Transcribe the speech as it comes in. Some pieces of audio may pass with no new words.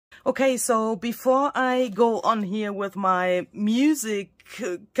Okay, so before I go on here with my music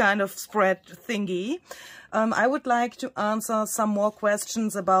kind of spread thingy, I would like to answer some more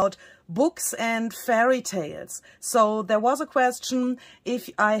questions about books and fairy tales. So there was a question if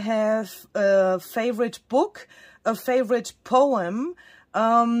I have a favorite book, a favorite poem,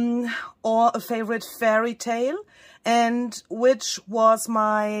 or a favorite fairy tale, and which was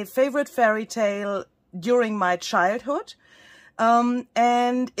my favorite fairy tale during my childhood.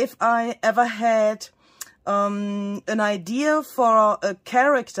 And if I ever had an idea for a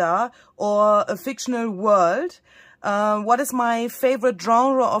character or a fictional world, what is my favorite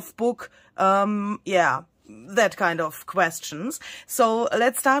genre of book? Yeah, that kind of questions. So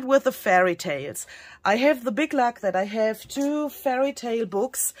let's start with the fairy tales. I have the big luck that I have two fairy tale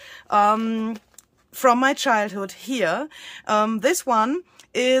books from my childhood here. This one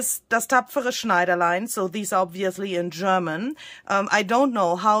is Das tapfere Schneiderlein, so these are obviously in German. I don't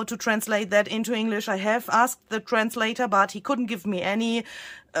know how to translate that into English. I have asked the translator, but he couldn't give me any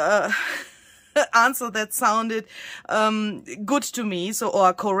answer that sounded good to me,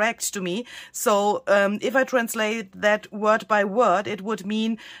 or correct to me. So if I translate that word by word, it would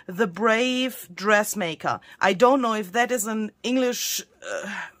mean the brave dressmaker. I don't know if that is an English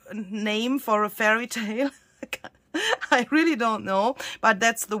name for a fairy tale. I really don't know, but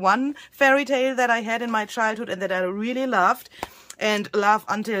that's the one fairy tale that I had in my childhood and that I really loved and love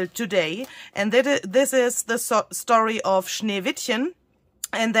until today. And this is the story of Schneewittchen,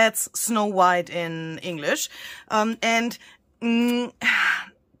 and that's Snow White in English. To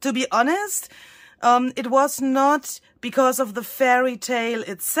be honest, it was not because of the fairy tale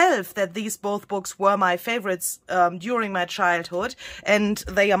itself that these both books were my favorites during my childhood, and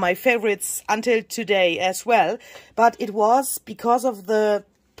they are my favorites until today as well. But it was because of the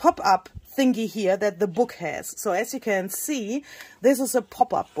pop-up thingy here that the book has. So as you can see, this is a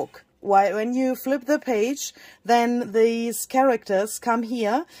pop-up book. When you flip the page, then these characters come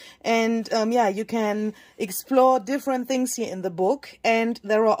here, and yeah, you can explore different things here in the book. And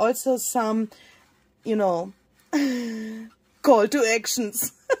there are also some, you know, call to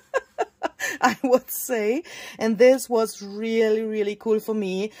actions, I would say. And this was really, really cool for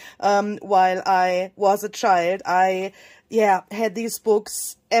me. While I was a child, I had these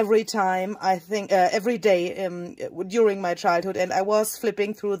books every time, I think, every day during my childhood, and I was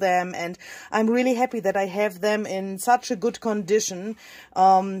flipping through them, and I'm really happy that I have them in such a good condition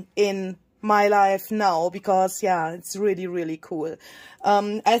in my life now, because yeah, it's really, really cool.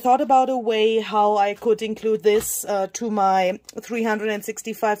 I thought about a way how I could include this to my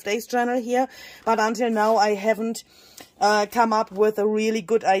 365 days journal here, but until now I haven't come up with a really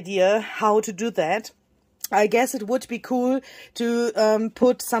good idea how to do that. I guess it would be cool to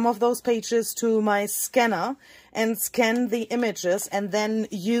put some of those pages to my scanner and scan the images and then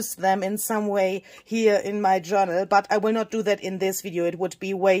use them in some way here in my journal. But I will not do that in this video. It would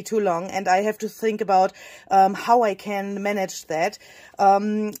be way too long, and I have to think about how I can manage that.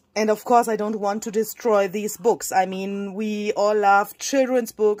 And of course, I don't want to destroy these books. I mean, we all love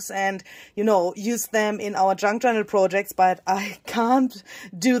children's books and, you know, use them in our junk journal projects, but I can't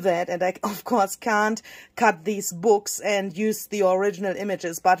do that. And I, of course, can't cut these books and use the original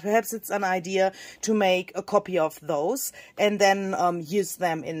images. But perhaps it's an idea to make a copy of those and then use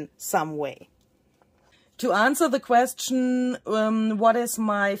them in some way. To answer the question, what is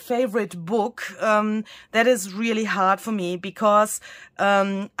my favorite book, that is really hard for me, because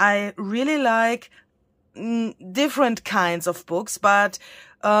I really like different kinds of books, but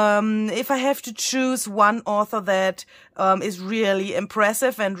if I have to choose one author that is really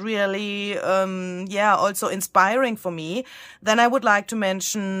impressive and really, yeah, also inspiring for me, then I would like to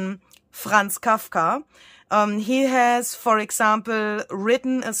mention Franz Kafka. He has, for example,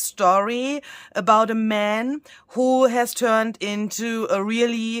 written a story about a man who has turned into a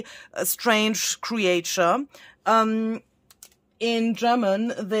really strange creature. In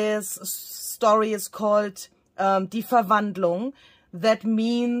German, this story is called Die Verwandlung. That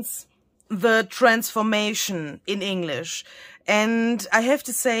means the transformation in English. And I have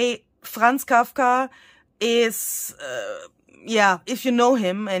to say, Franz Kafka is... yeah, if you know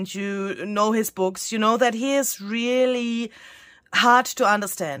him and you know his books, you know that he is really hard to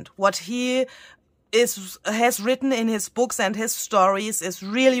understand. What he has written in his books and his stories is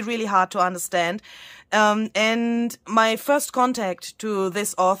really, really hard to understand. And my first contact to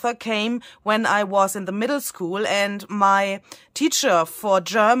this author came when I was in the middle school, and my teacher for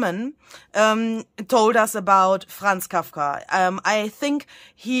German told us about Franz Kafka. I think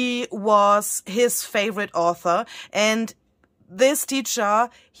he was his favorite author, and this teacher,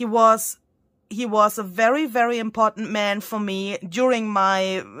 he was he was a very, very important man for me during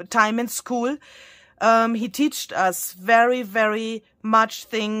my time in school. He taught us very, very much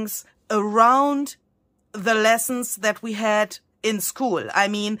things around the lessons that we had in school. I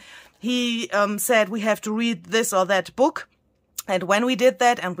mean, he said we have to read this or that book. And when we did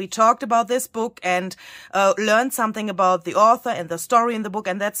that and we talked about this book and learned something about the author and the story in the book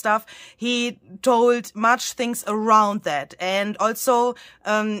and that stuff, he told much things around that. And also,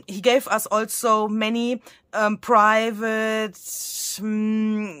 he gave us also many private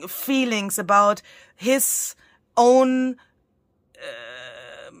feelings about his own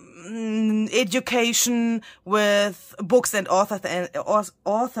education with books and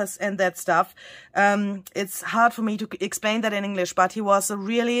authors and that stuff. It's hard for me to explain that in English, but he was a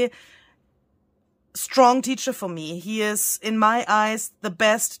really strong teacher for me. He is, in my eyes, the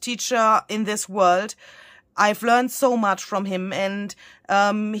best teacher in this world. I've learned so much from him, and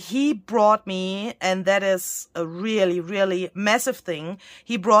he brought me, and that is a really, really massive thing,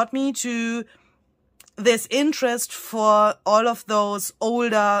 he brought me to this interest for all of those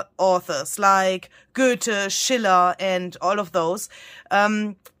older authors like Goethe, Schiller, and all of those.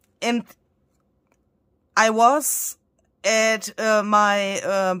 And I was at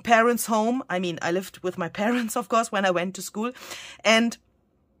my parents' home. I mean, I lived with my parents, of course, when I went to school. And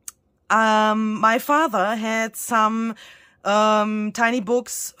my father had some tiny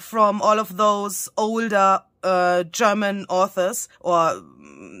books from all of those older German authors, or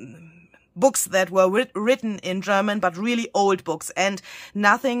books that were written in German, but really old books, and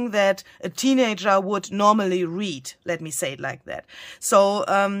nothing that a teenager would normally read, let me say it like that. So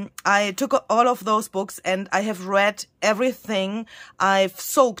I took all of those books and I have read everything. I've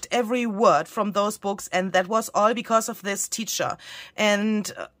soaked every word from those books, and that was all because of this teacher. And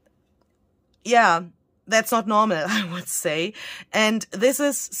yeah, that's not normal, I would say. And this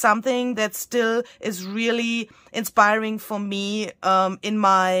is something that still is really inspiring for me in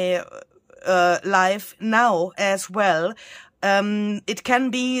my life now as well. It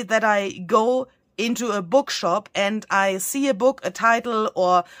can be that I go into a bookshop and I see a book, a title,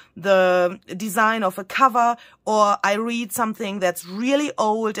 or the design of a cover, or I read something that's really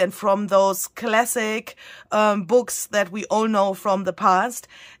old and from those classic books that we all know from the past,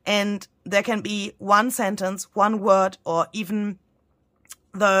 and there can be one sentence, one word, or even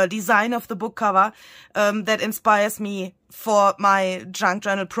the design of the book cover that inspires me for my junk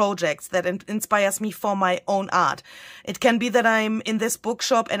journal projects, that inspires me for my own art. It can be that I'm in this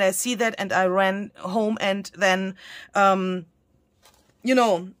bookshop and I see that and I ran home and then, you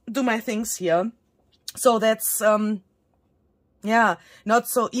know, do my things here. So that's, yeah, not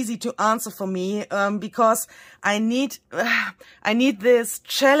so easy to answer for me, because I need this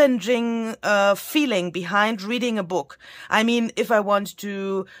challenging feeling behind reading a book. I mean, if I want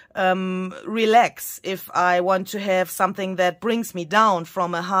to relax, if I want to have something that brings me down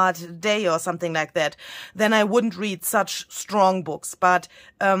from a hard day or something like that, then I wouldn't read such strong books. But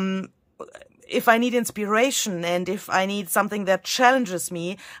if I need inspiration and if I need something that challenges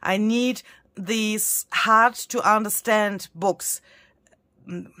me, I need these hard to understand books.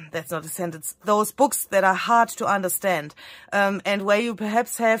 That's not a sentence. Those books that are hard to understand, and where you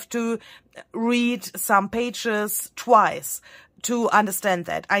perhaps have to read some pages twice to understand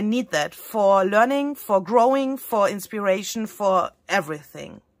that. I need that for learning, for growing, for inspiration, for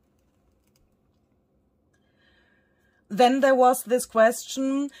everything. Then there was this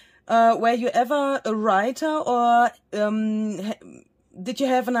question, were you ever a writer, or did you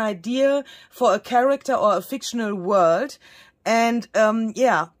have an idea for a character or a fictional world? And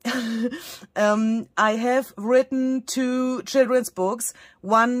yeah, I have written 2 children's books.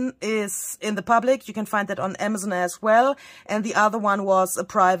 One is in the public, you can find that on Amazon as well, and the other one was a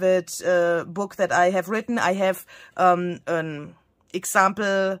private book that I have written. I have an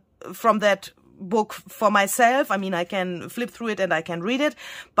example from that book for myself. I mean, I can flip through it and I can read it,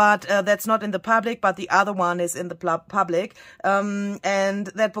 but that's not in the public, but the other one is in the public. And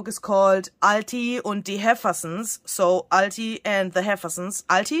that book is called Alti und die Heffersons. So Alti and the Heffersons.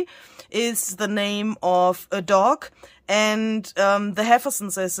 Alti is the name of a dog, and the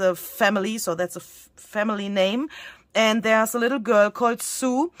Heffersons is a family, so that's a family name. And there's a little girl called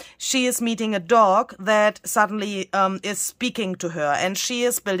Sue. She is meeting a dog that suddenly is speaking to her. And she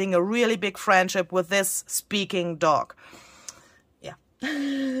is building a really big friendship with this speaking dog. Yeah,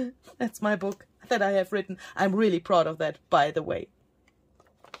 that's my book that I have written. I'm really proud of that, by the way.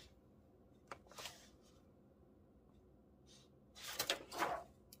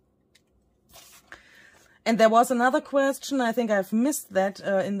 And there was another question. I think I've missed that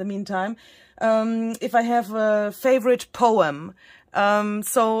in the meantime. If I have a favorite poem, I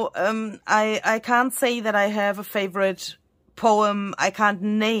can't say that I have a favorite poem. I can't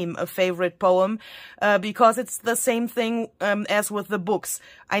name a favorite poem, because it's the same thing, as with the books.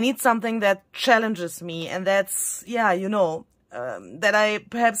 I need something that challenges me, and that's, yeah, you know, that I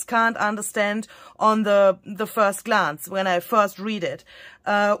perhaps can't understand on the first glance when I first read it.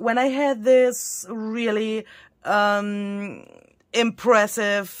 When I had this really,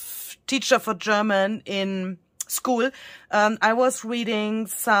 impressive teacher for German in school, I was reading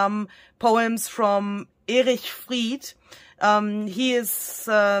some poems from Erich Fried. He is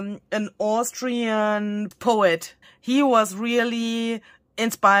an Austrian poet. He was really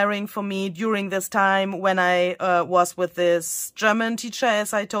inspiring for me during this time when I was with this German teacher,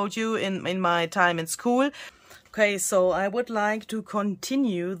 as I told you, in my time in school. Okay, so I would like to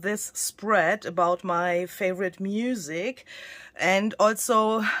continue this spread about my favorite music and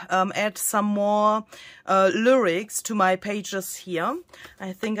also add some more lyrics to my pages here.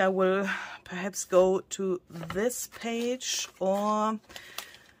 I think I will perhaps go to this page or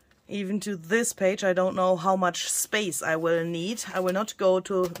even to this page. I don't know how much space I will need. I will not go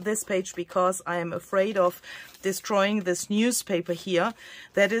to this page because I am afraid of destroying this newspaper here.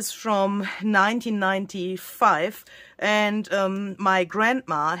 That is from 1995, and my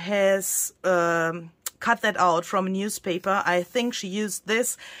grandma has cut that out from a newspaper. I think she used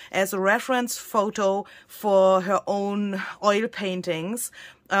this as a reference photo for her own oil paintings.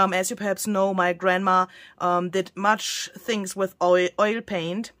 As you perhaps know, my grandma did much things with oil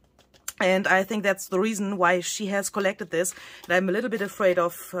paint. And I think that's the reason why she has collected this. And I'm a little bit afraid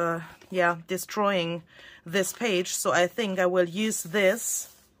of, destroying this page. So I think I will use this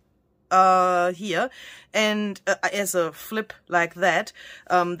here, and as a flip like that.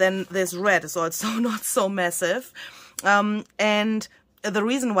 Then this red is also not so massive. And the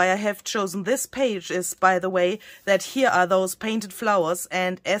reason why I have chosen this page is, by the way, that here are those painted flowers,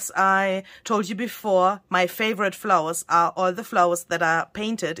 and as I told you before, my favorite flowers are all the flowers that are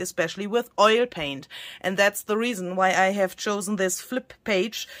painted, especially with oil paint. And that's the reason why I have chosen this flip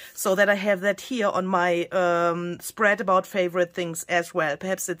page, so that I have that here on my spread about favorite things as well.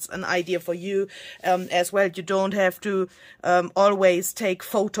 Perhaps it's an idea for you as well. You don't have to always take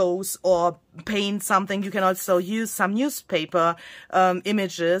photos or paint something. You can also use some newspaper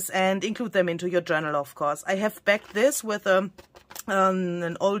images and include them into your journal, of course. I have backed this with an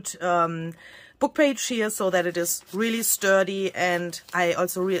old book page here so that it is really sturdy, and I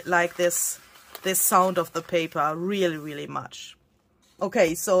also really like this sound of the paper really, really much.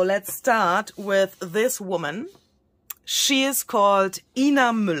 Okay, so let's start with this woman. She is called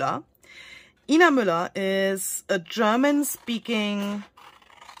Ina Müller. Ina Müller is a German-speaking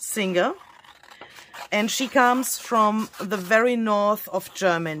singer, and she comes from the very north of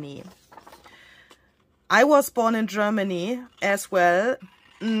Germany. I was born in Germany as well,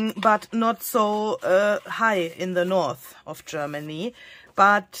 but not so high in the north of Germany.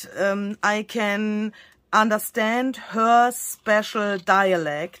 But I can understand her special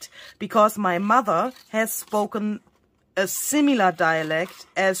dialect because my mother has spoken a similar dialect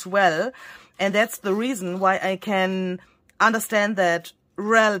as well. And that's the reason why I can understand that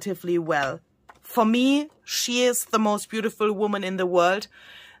relatively well. For me, she is the most beautiful woman in the world.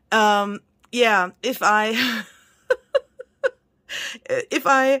 Yeah, if I,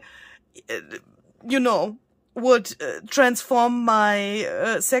 you know, would transform my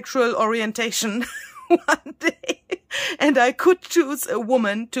sexual orientation one day, and I could choose a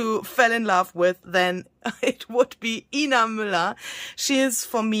woman to fall in love with, then it would be Ina Müller. She is,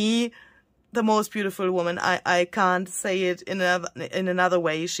 for me, the most beautiful woman. I can't say it in another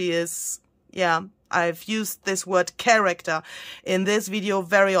way. She is, yeah, I've used this word character in this video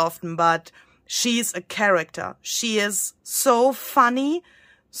very often, but she's a character. She is so funny,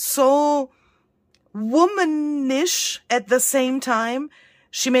 so womanish at the same time.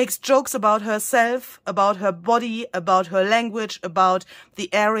 She makes jokes about herself, about her body, about her language, about the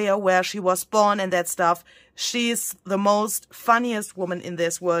area where she was born and that stuff. She's the most funniest woman in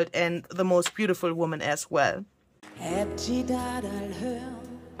this world and the most beautiful woman as well.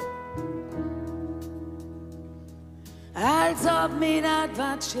 Als ob mir dat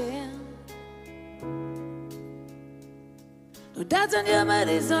wat schert. Du, dat sind immer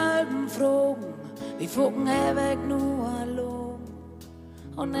dieselben Fragen, die fucken ewig nur allo.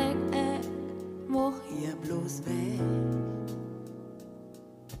 Und ich mach hier bloß weg.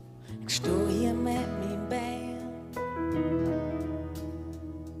 Ich steh hier mit meinem Band.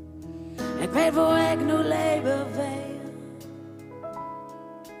 Ich weet wo ich nur leben will.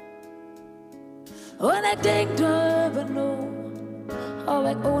 Und ich denk drüber nur, ob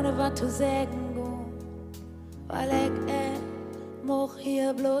ich ohne was zu sagen gehe. Weil ich moch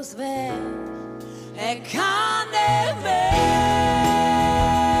hier bloß weg. Kann nicht mehr.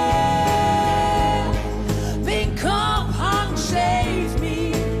 Mein Kopf hang schief,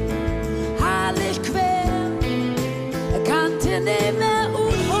 mich herrlich quer. Kann dir nicht mehr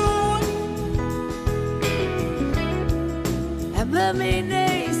umholen. Will mich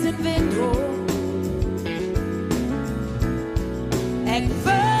nicht in Wind holen. Ich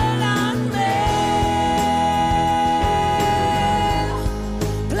will an mehr.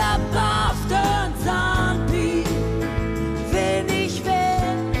 Bleib auf den Sandby, wenn ich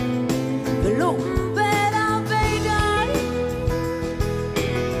will. Belogen wieder wieder.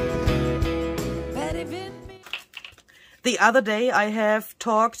 The other day I have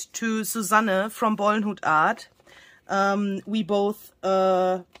talked to Susanne from Bollenhut Art. We both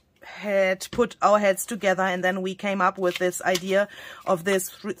had put our heads together, and then we came up with this idea of this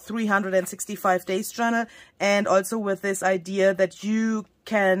 365 days journal, and also with this idea that you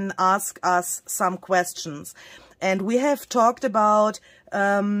can ask us some questions. And we have talked about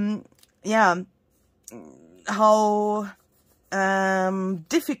how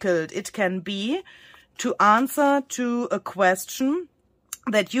difficult it can be to answer to a question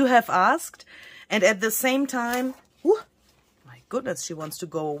that you have asked, and at the same time, goodness, she wants to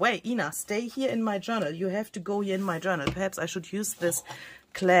go away. Ina, stay here in my journal. You have to go here in my journal. Perhaps I should use this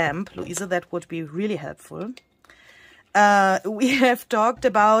clamp. Louisa, that would be really helpful. We have talked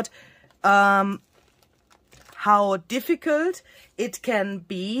about how difficult it can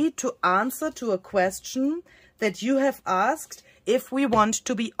be to answer to a question that you have asked if we want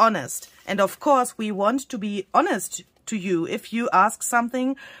to be honest. And of course, we want to be honest to you. If you ask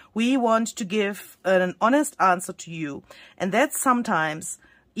something, we want to give an honest answer to you. And that's sometimes,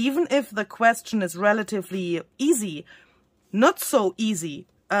 even if the question is relatively easy, not so easy.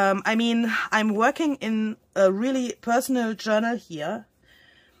 I mean, I'm working in a really personal journal here.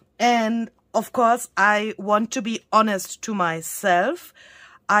 And of course, I want to be honest to myself.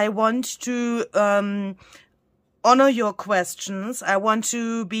 I want to honor your questions. I want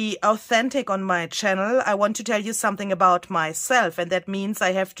to be authentic on my channel. I want to tell you something about myself, and that means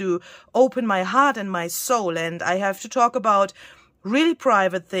I have to open my heart and my soul, and I have to talk about really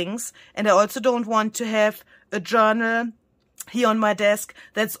private things. And I also don't want to have a journal here on my desk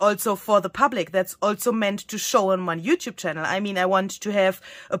that's also for the public, that's also meant to show on my YouTube channel. I mean, I want to have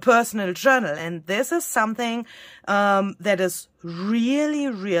a personal journal, and this is something that is really,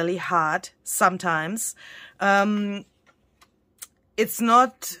 really hard sometimes. It's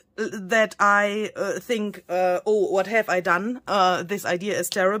not that I think, oh, what have I done? This idea is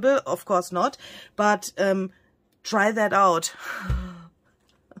terrible. Of course not. But try that out.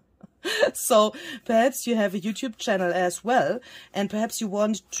 So perhaps you have a YouTube channel as well, and perhaps you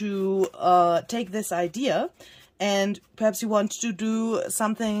want to take this idea, and perhaps you want to do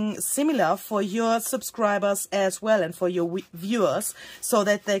something similar for your subscribers as well, and for your viewers, so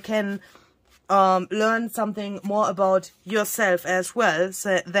that they can learn something more about yourself as well.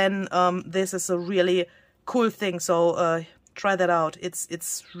 So then this is a really cool thing. So try that out.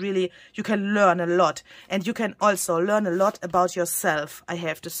 It's really, you can learn a lot, and you can also learn a lot about yourself, I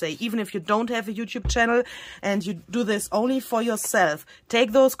have to say. Even if you don't have a YouTube channel and you do this only for yourself,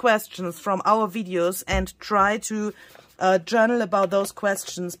 take those questions from our videos and try to journal about those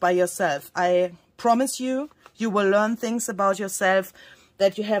questions by yourself. I promise you, you will learn things about yourself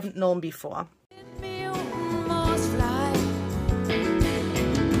that you haven't known before.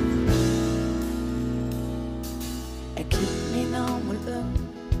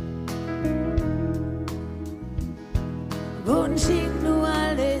 Wunsch ihn nur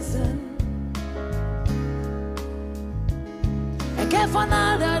lesen. Kennt von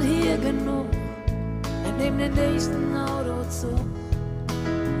all das hier genug. Nehm den nächsten Auto zu.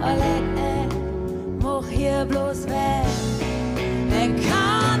 Moch hier bloß weg.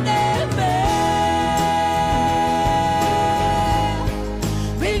 Kann nicht mehr.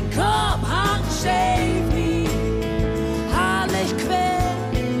 Mein Kopf hang schief, wie herrlich quer.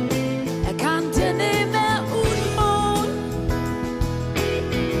 Kannte nicht mehr unmut.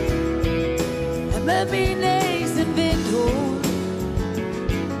 Will mich nicht in Wind holen.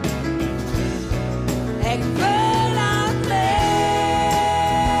 Ich will an mehr.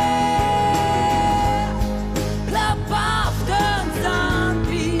 Bleib auf den Sand,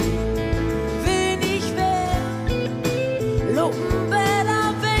 wie wenn ich wär. Lopen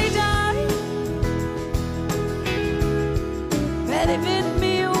wieder wieder. Wer die Wind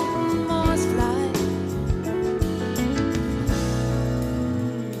mir muss fliehen.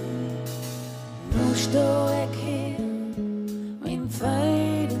 Nur steh ich hier, mein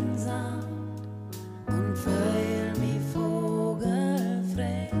Feiden Sand. Und weil mich Vogel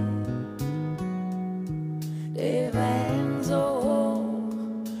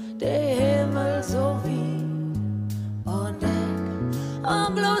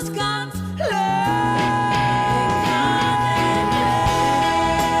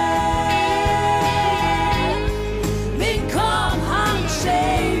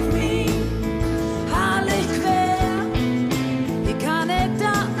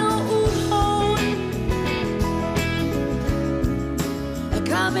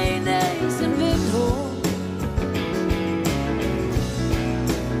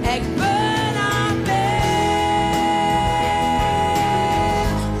Ik ben aan meer.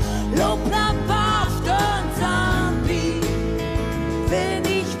 Loop naar Boston, Zombie. Wenn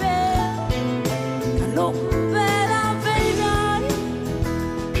ich will, kann lopen bella vegan.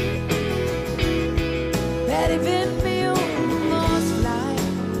 Wer die Wind mir muss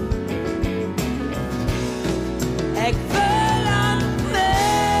bleiben. Ik will aan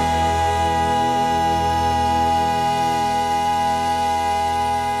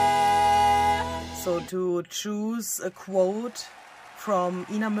So to choose a quote from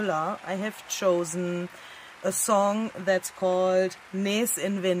Ina Müller, I have chosen a song that's called Nes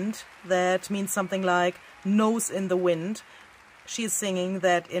in Wind. That means something like nose in the wind. She's singing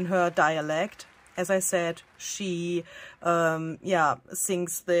that in her dialect. As I said, she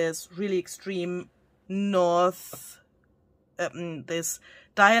sings this really extreme this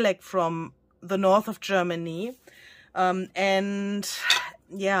dialect from the north of Germany. And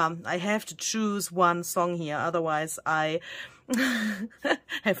yeah, I have to choose one song here, otherwise I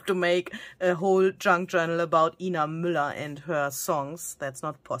have to make a whole junk journal about Ina Müller and her songs. That's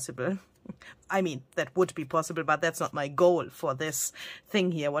not possible. I mean, that would be possible, but that's not my goal for this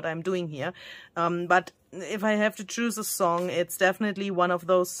thing here, what I'm doing here. But if I have to choose a song, it's definitely one of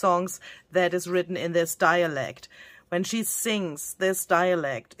those songs that is written in this dialect. When she sings this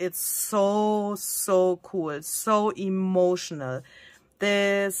dialect, it's so, so cool, so emotional.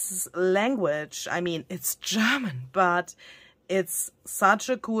 This language, I mean, it's German, but it's such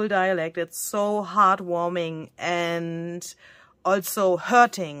a cool dialect. It's so heartwarming and also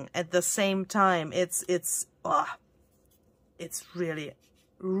hurting at the same time. It's really,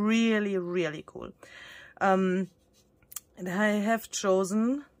 really, really cool. And I have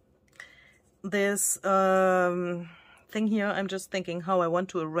chosen this thing here. I'm just thinking how I want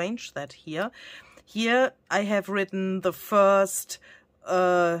to arrange that here. Here I have written the first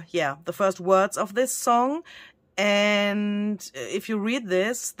words of this song, and if you read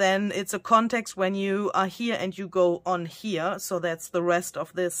this, then it's a context when you are here and you go on here, so that's the rest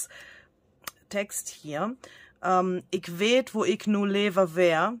of this text here. Ik weet wo ik nu leven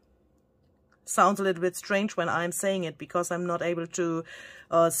wär. Sounds a little bit strange when I'm saying it, because I'm not able to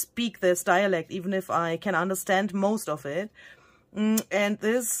speak this dialect, even if I can understand most of it. And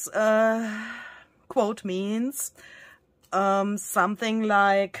this quote means something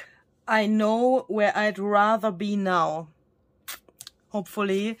like, I know where I'd rather be now.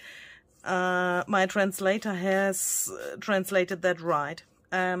 Hopefully my translator has translated that right.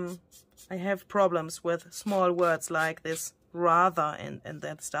 I have problems with small words like this rather and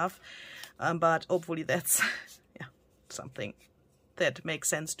that stuff, but hopefully that's something that makes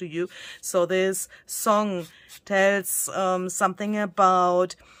sense to you. So this song tells something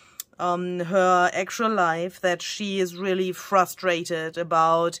about her actual life, that she is really frustrated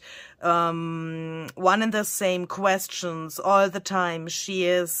about one and the same questions all the time. She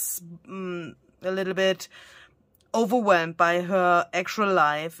is a little bit overwhelmed by her actual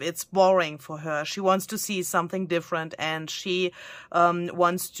life. It's boring for her. She wants to see something different, and she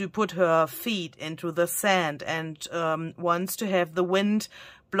wants to put her feet into the sand and wants to have the wind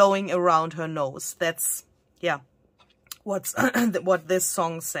blowing around her nose. That's, yeah, what this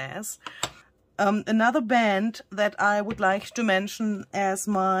song says. Another band that I would like to mention as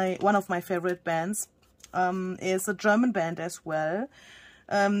one of my favorite bands is a German band as well.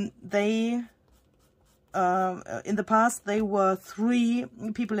 They in the past they were 3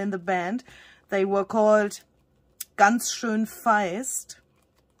 people in the band. They were called Ganz schön feist,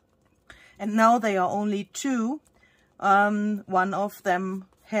 and now they are only 2. One of them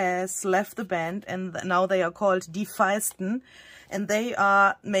has left the band, and now they are called Die Feisten, and they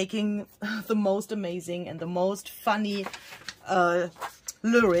are making the most amazing and the most funny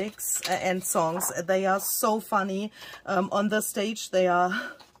lyrics and songs. They are so funny. On the stage they are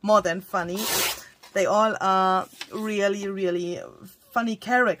more than funny. They all are really, really funny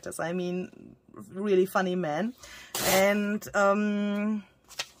characters. I mean, really funny men. And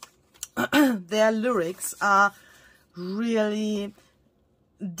their lyrics are really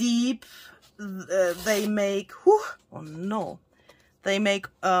deep. They make, they make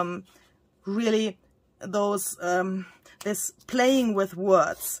really those, this playing with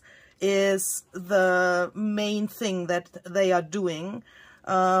words is the main thing that they are doing.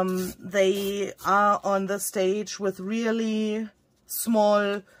 They are on the stage with really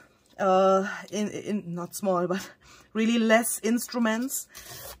small, not small, but really less instruments.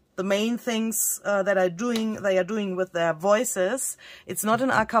 The main things that they are doing with their voices. It's not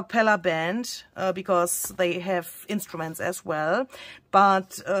an a cappella band because they have instruments as well.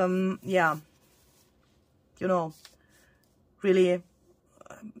 But yeah, you know, really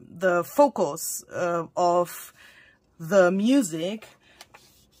the focus of the music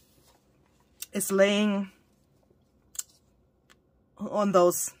is laying on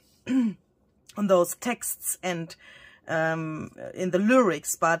those on those texts and in the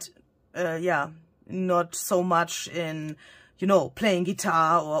lyrics, but yeah, not so much in, you know, playing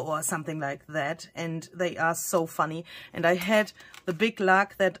guitar or something like that. And they are so funny. And I had the big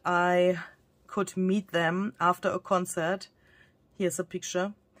luck that I could meet them after a concert. Here's a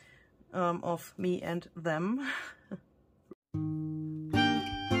picture of me and them.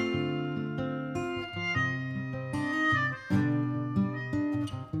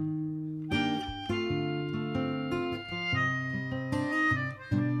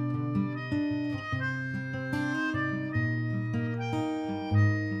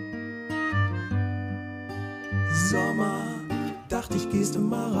 Sommer, dachte ich, gehst du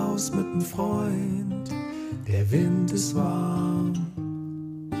mal raus mit nem Freund. Der Wind ist warm,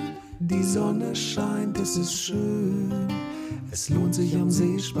 die Sonne scheint, es ist schön. Es lohnt sich am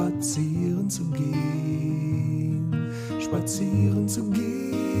See spazieren zu gehen, spazieren zu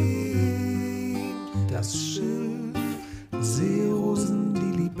gehen. Das Schiff, Seerosen,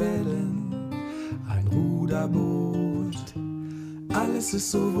 die Libellen, ein Ruderboot, alles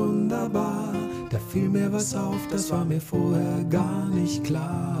ist so wunderbar. Da fiel mir was auf, das war mir vorher gar nicht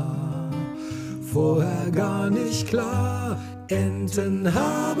klar. Vorher gar nicht klar. Enten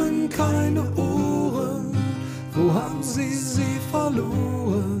haben keine Ohren, wo haben sie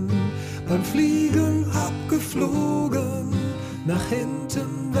verloren? Beim Fliegen abgeflogen, nach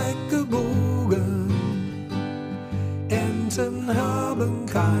hinten weggebogen. Enten haben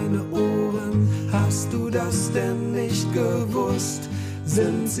keine Ohren, hast du das denn nicht gewusst?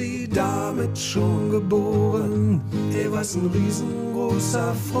 Sind sie damit schon geboren? Ey, was ein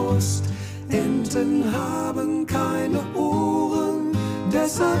riesengroßer Frust. Enten haben keine Ohren,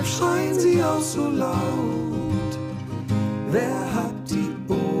 deshalb schreien sie auch so laut. Wer hat die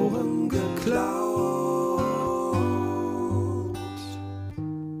Ohren geklaut?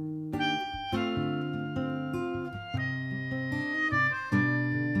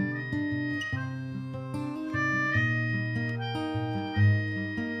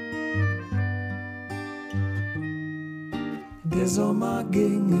 Der Sommer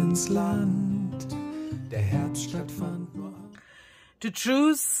ging ins Land, der Herbst stattfand nur. To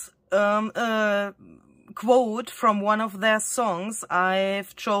choose a quote from one of their songs,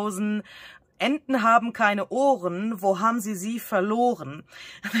 I've chosen Enten haben keine Ohren, wo haben sie verloren?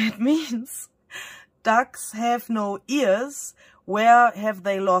 That means ducks have no ears, where have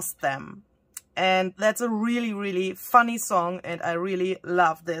they lost them? And that's a really, really funny song, and I really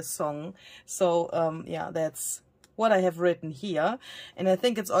love this song. So, yeah, that's what I have written here. And I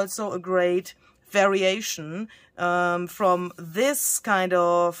think it's also a great variation from this kind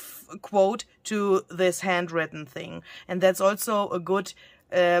of quote to this handwritten thing. And that's also a good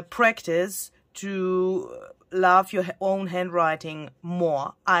practice to love your own handwriting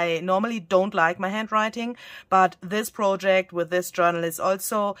more. I normally don't like my handwriting, but this project with this journal is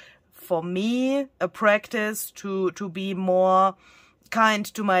also, for me, a practice to be more kind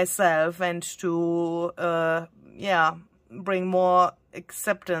to myself and to yeah, bring more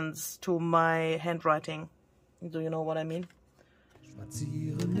acceptance to my handwriting. Do you know what I mean?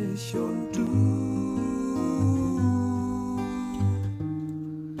 Spazieren ich und du,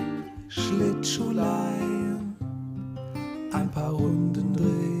 Schlittschuhlein, ein paar Runden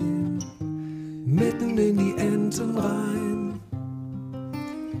drehen, mitten in die Enten rein.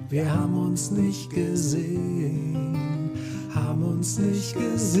 Wir haben uns nicht gesehen, haben uns nicht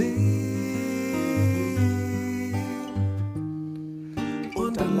gesehen.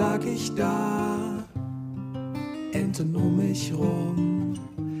 Und dann lag ich da, Enten um mich rum.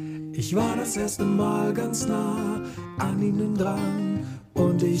 Ich war das erste Mal ganz nah an ihnen dran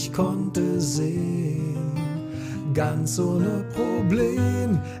und ich konnte sehen, ganz ohne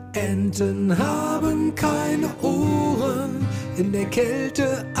Problem, Enten haben keine Ohren, in der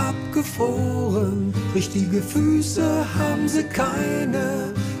Kälte abgefroren. Richtige Füße haben sie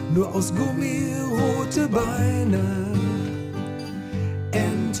keine, nur aus Gummi rote Beine.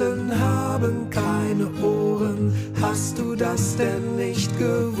 Enten haben keine Ohren, hast du das denn nicht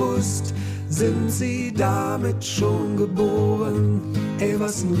gewusst? Sind sie damit schon geboren? Ey,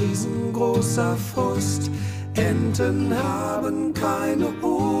 was ein riesengroßer Frust. Enten haben keine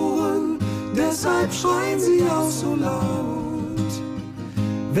Ohren, deshalb schreien sie auch so laut.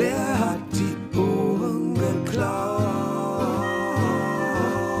 Wer hat die Ohren geklaut?